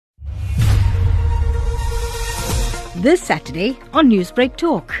This Saturday on Newsbreak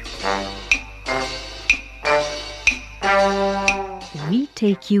Talk. We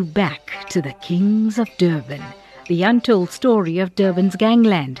take you back to the Kings of Durban, the untold story of Durban's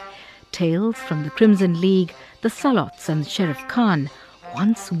gangland. Tales from the Crimson League, the Salots and Sheriff Khan,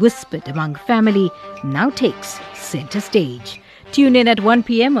 once whispered among family, now takes centre stage. Tune in at 1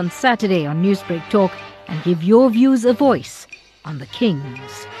 p.m. on Saturday on Newsbreak Talk and give your views a voice on the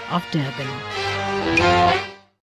Kings of Durban.